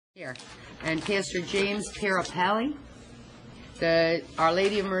Here, and Pastor James Carapelli, the Our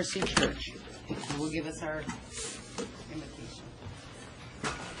Lady of Mercy Church, will give us our invitation.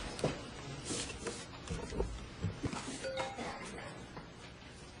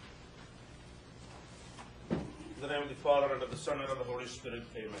 In the name of the Father, and of the Son, and of the Holy Spirit,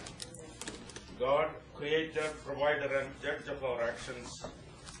 amen. God, creator, provider, and judge of our actions,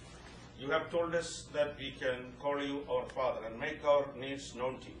 you have told us that we can call you our Father and make our needs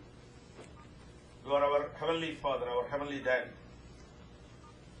known to you. You are our Heavenly Father, our Heavenly Dad.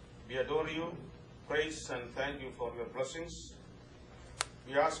 We adore you, praise and thank you for your blessings.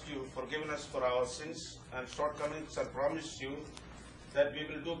 We ask you forgiveness for our sins and shortcomings and promise you that we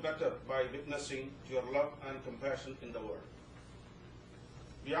will do better by witnessing to your love and compassion in the world.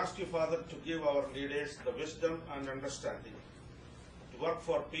 We ask you, Father, to give our leaders the wisdom and understanding to work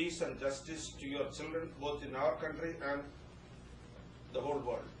for peace and justice to your children, both in our country and the whole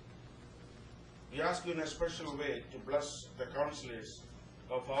world. We ask you in a special way to bless the councillors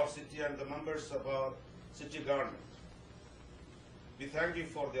of our city and the members of our city government. We thank you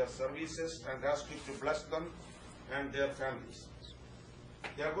for their services and ask you to bless them and their families.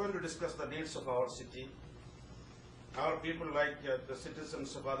 They are going to discuss the needs of our city. Our people, like the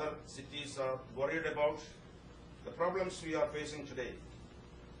citizens of other cities, are worried about the problems we are facing today.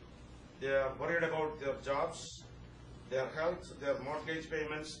 They are worried about their jobs, their health, their mortgage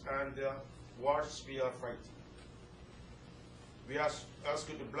payments, and their wars we are fighting. We ask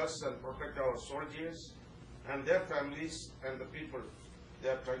you to bless and protect our soldiers and their families and the people they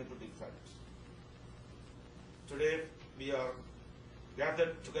are trying to defend. Today we are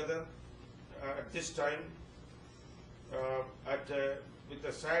gathered together at this time with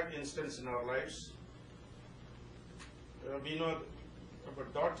a sad instance in our lives. We know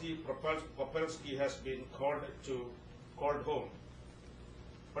that Dorothy Popelski has been called home.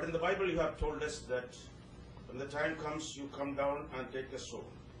 But in the Bible you have told us that when the time comes, you come down and take the soul.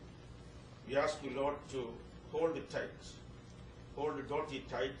 We ask you, Lord, to hold it tight, hold Dorothy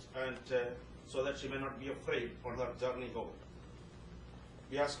tight, and so that she may not be afraid on her journey home.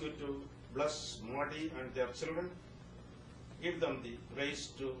 We ask you to bless Marty and their children, give them the grace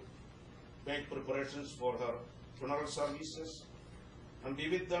to make preparations for her funeral services, and be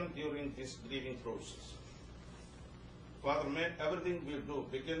with them during this grieving process. Father, may everything we do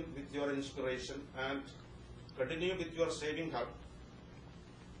begin with your inspiration and continue with your saving help,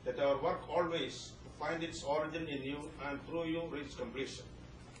 that our work always find its origin in you and through you reach completion.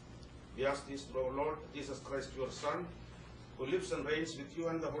 We ask this through our Lord Jesus Christ, your Son, who lives and reigns with you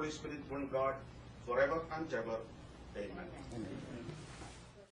and the Holy Spirit, one God, forever and ever. Amen.